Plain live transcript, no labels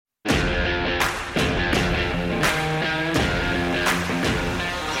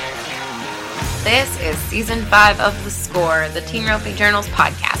This is Season 5 of The Score, the Team Roping Journal's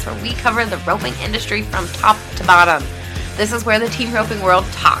podcast, where we cover the roping industry from top to bottom. This is where the team roping world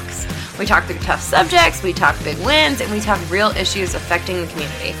talks. We talk through tough subjects, we talk big wins, and we talk real issues affecting the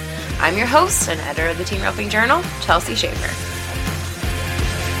community. I'm your host and editor of the Team Roping Journal, Chelsea Schaefer.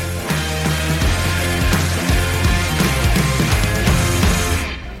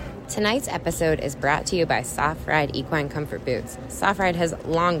 Tonight's episode is brought to you by Soft Ride Equine Comfort Boots. Soft Ride has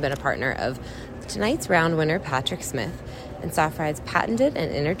long been a partner of tonight's round winner, Patrick Smith, and Soft Ride's patented and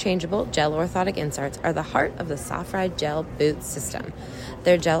interchangeable gel orthotic inserts are the heart of the Soft Ride gel boot system.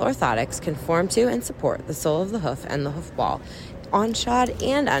 Their gel orthotics conform to and support the sole of the hoof and the hoof ball on shod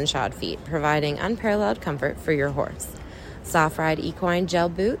and unshod feet, providing unparalleled comfort for your horse. Soft Ride Equine Gel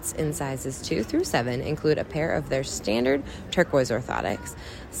Boots in sizes 2 through 7 include a pair of their standard turquoise orthotics.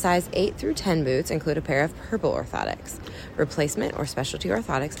 Size 8 through 10 boots include a pair of purple orthotics. Replacement or specialty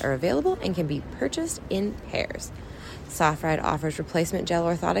orthotics are available and can be purchased in pairs. Soft Ride offers replacement gel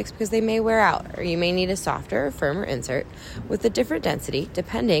orthotics because they may wear out, or you may need a softer or firmer insert with a different density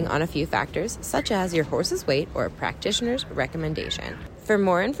depending on a few factors, such as your horse's weight or a practitioner's recommendation. For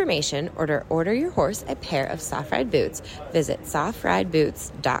more information, order your horse a pair of Soft Ride boots. Visit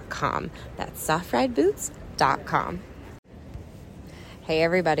softrideboots.com. That's softrideboots.com. Hey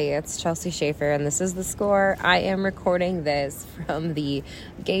everybody, it's Chelsea Schaefer and this is The Score. I am recording this from the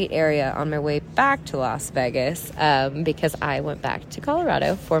gate area on my way back to Las Vegas because I went back to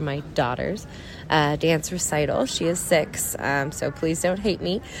Colorado for my daughter's dance recital. She is 6, so please don't hate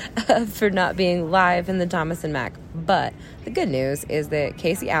me for not being live in the Thomas & Mack. But the good news is that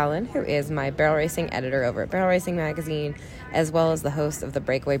Casey Allen, who is my barrel racing editor over at Barrel Racing Magazine, as well as the host of the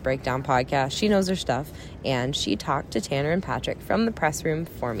Breakaway Breakdown podcast, she knows her stuff, and she talked to Tanner and Patrick from the press room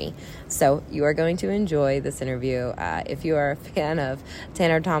for me. So you are going to enjoy this interview. If you are a fan of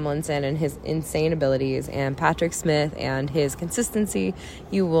Tanner Tomlinson and his insane abilities and Patrick Smith and his consistency,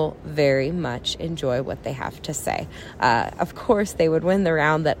 you will very much enjoy what they have to say. Of course, they would win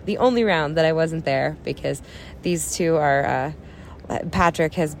the only round that I wasn't there, because these two are...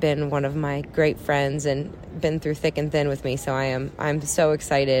 Patrick has been one of my great friends and been through thick and thin with me, so I'm so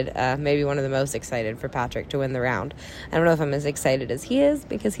excited, maybe one of the most excited for Patrick to win the round. I don't know if I'm as excited as he is,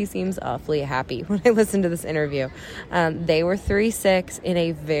 because he seems awfully happy when I listen to this interview. They were 3-6 in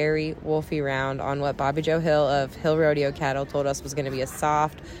a very wolfy round on what Bobby Joe Hill of Hill Rodeo Cattle told us was going to be a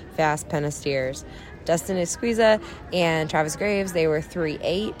soft, fast pen of steers. Dustin Esquiza and Travis Graves, they were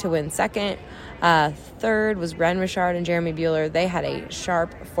 3-8 to win second. Third was Ren Richard and Jeremy Bueller. They had a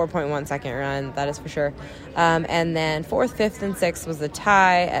sharp 4.1 second run, that is for sure. And then 4th, 5th, and 6th was the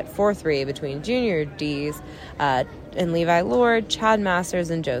tie at 4-3 between Junior D's and Levi Lord, Chad Masters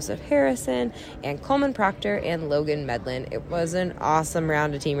and Joseph Harrison, and Coleman Proctor and Logan Medlin. It was an awesome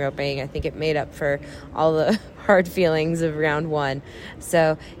round of team roping. I think it made up for all the hard feelings of round 1.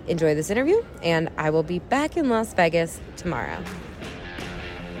 So enjoy this interview, and I will be back in Las Vegas tomorrow.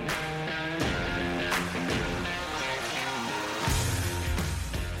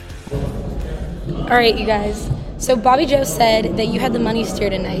 All right, you guys. So Bobby Joe said that you had the money steer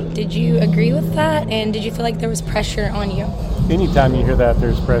tonight. Did you agree with that? And did you feel like there was pressure on you? Anytime you hear that,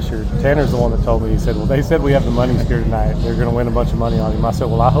 there's pressure. Tanner's the one that told me. He said, well, they said we have the money steer tonight. They're going to win a bunch of money on him. I said,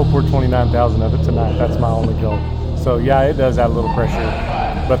 well, I hope we're 29,000 of it tonight. That's my only goal. So, yeah, it does add a little pressure.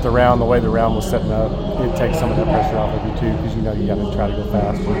 But the way the round was setting up, it takes some of that pressure off of you, too, because you know you got to try to go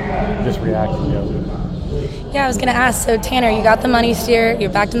fast and just react and go. Yeah, I was going to ask, so Tanner, you got the money steer, you're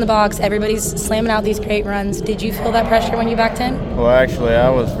backed in the box, everybody's slamming out these great runs. Did you feel that pressure when you backed in? Well, actually, I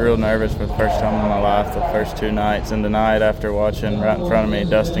was real nervous for the first time in my life the first 2 nights. And tonight, after watching right in front of me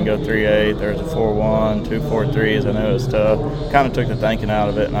Dustin go 3-8, there was a 4-1, 2 4-3s, I knew it was tough. Kind of took the thinking out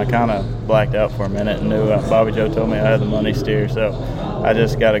of it, and I kind of blacked out for a minute and knew Bobby Joe told me I had the money steer. So I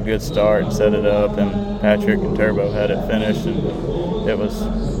just got a good start and set it up, and Patrick and Turbo had it finished, and it was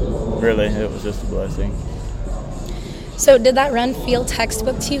just a blessing. So did that run feel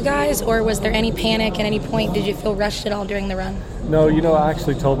textbook to you guys, or was there any panic at any point? Did you feel rushed at all during the run? No, I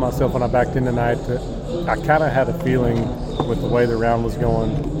actually told myself when I backed in tonight that I kind of had a feeling with the way the round was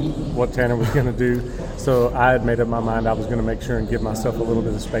going, what Tanner was going to do. So I had made up my mind I was going to make sure and give myself a little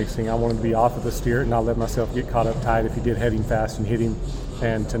bit of spacing. I wanted to be off of the steer and not let myself get caught up tight if he did head him fast and hit him.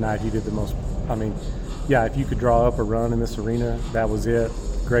 And tonight he did the most. If you could draw up a run in this arena, that was it.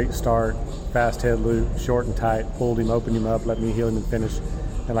 Great start, fast head loop, short and tight, pulled him, opened him up, let me heal him and finish.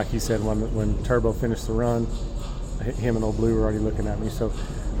 And like he said, when Turbo finished the run, him and Old Blue were already looking at me. So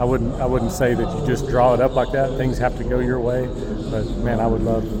I wouldn't say that you just draw it up like that. Things have to go your way. But, man, I would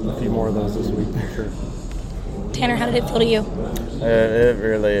love a few more of those this week for sure. Tanner, how did it feel to you?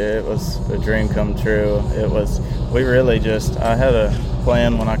 It was a dream come true. I had a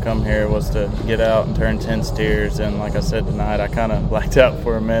plan when I come here was to get out and turn 10 steers, and like I said tonight, I kind of blacked out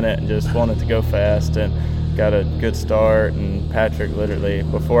for a minute and just wanted to go fast and got a good start. And Patrick, literally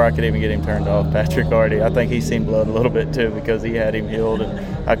before I could even get him turned off, Patrick already, I think he seen blood a little bit too, because he had him healed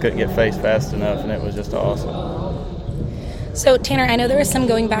and I couldn't get face fast enough, and it was just awesome. So Tanner, I know there was some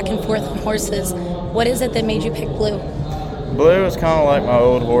going back and forth on horses. What is it that made you pick Blue? Blue is kind of like my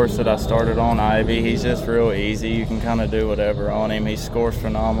old horse that I started on, Ivy. He's just real easy. You can kind of do whatever on him. He scores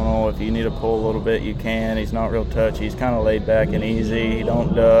phenomenal. If you need to pull a little bit, you can. He's not real touchy. He's kind of laid back and easy. He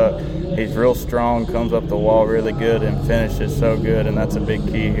don't duck. He's real strong, comes up the wall really good, and finishes so good. And that's a big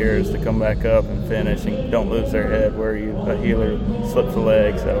key here, is to come back up and finish and don't lose their head where a healer slips a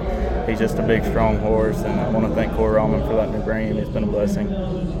leg. So he's just a big, strong horse, and I want to thank Corey Rallman for letting me bring him. He's been a blessing.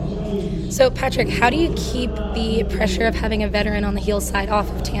 So, Patrick, how do you keep the pressure of having a veteran on the heel side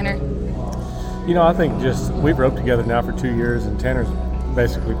off of Tanner? I think we've roped together now for 2 years, and Tanner's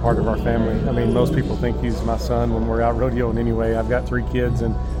basically part of our family. I mean, most people think he's my son when we're out rodeoing anyway. I've got 3 kids,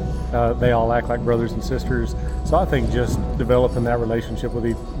 and they all act like brothers and sisters. So I think just developing that relationship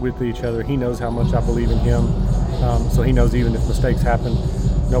with each other, he knows how much I believe in him. So he knows even if mistakes happen,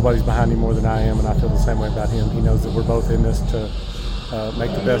 nobody's behind him more than I am, and I feel the same way about him. He knows that we're both in this to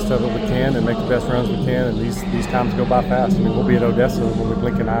make the best of it we can and make the best runs we can, and these times go by fast. I mean, we'll be at Odessa when we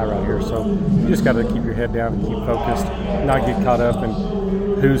blink an eye right here, so you just got to keep your head down and keep focused, not get caught up in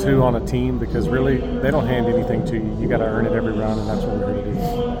who's who on a team, because really they don't hand anything to you. You got to earn it every round, and that's what we're here to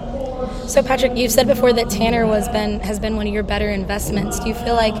do. So, Patrick, you've said before that Tanner has been one of your better investments. Do you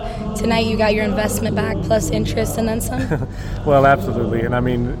feel like tonight you got your investment back plus interest and then some? Well, absolutely. And I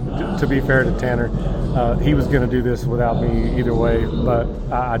mean, to be fair to Tanner, he was going to do this without me either way, but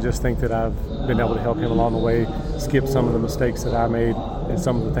I just think that I've been able to help him along the way, skip some of the mistakes that I made and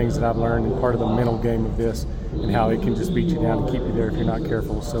some of the things that I've learned, and part of the mental game of this and how it can just beat you down and keep you there if you're not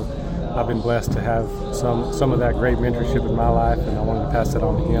careful. So I've been blessed to have some of that great mentorship in my life, and I wanted to pass that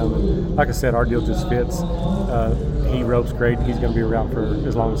on to him. And like I said, our deal just fits. He ropes great. He's going to be around for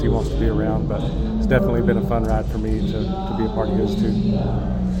as long as he wants to be around, but it's definitely been a fun ride for me to be a part of his too.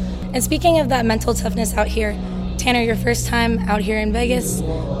 And speaking of that mental toughness out here, Tanner, your first time out here in Vegas,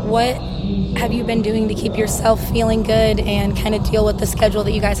 what have you been doing to keep yourself feeling good and kind of deal with the schedule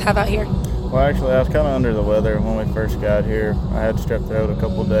that you guys have out here? Well, actually, I was kind of under the weather when we first got here. I had strep throat a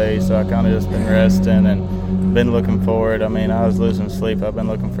couple of days, so I kind of just been resting and been looking forward. I mean, I was losing sleep. I've been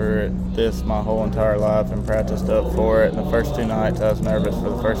looking for this my whole entire life and practiced up for it. And the first 2 nights, I was nervous for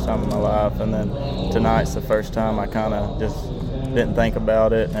the first time in my life, and then tonight's the first time I kind of just didn't think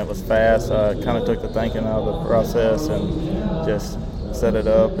about it, and it was fast. So I kind of took the thinking out of the process and just set it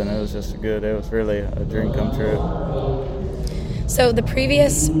up, and it was just it was really a dream come true. So the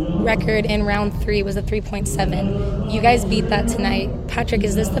previous record in round 3 was a 3.7. You guys beat that tonight. Patrick,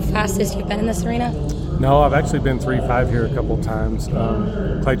 is this the fastest you've been in this arena? No, I've actually been 3.5 here a couple of times.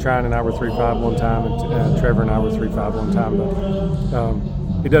 Clay Tryon and I were 3.5 one time, and Trevor and I were 3.5 one time.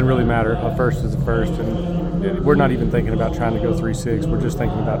 But it doesn't really matter. A first is a first, and we're not even thinking about trying to go 3.6. We're just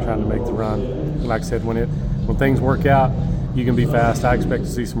thinking about trying to make the run. And like I said, when things work out, you can be fast. I expect to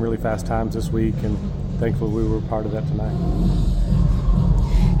see some really fast times this week, and thankfully we were part of that tonight.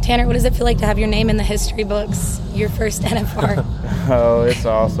 Tanner, what does it feel like to have your name in the history books, your first NFR? Oh, it's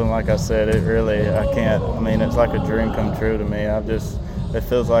awesome. Like I said, it's like a dream come true to me. It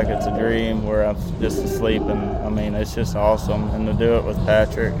feels like it's a dream where I'm just asleep, and it's just awesome. And to do it with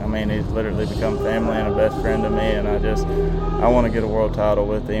Patrick, he's literally become family and a best friend to me, and I want to get a world title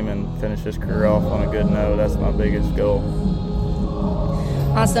with him and finish his career off on a good note. That's my biggest goal.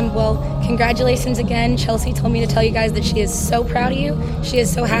 Awesome. Well, congratulations again. Chelsea told me to tell you guys that she is so proud of you. She is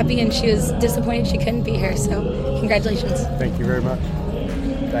so happy, and she was disappointed she couldn't be here. So congratulations. Thank you very much.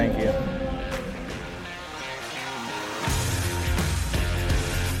 Thank you.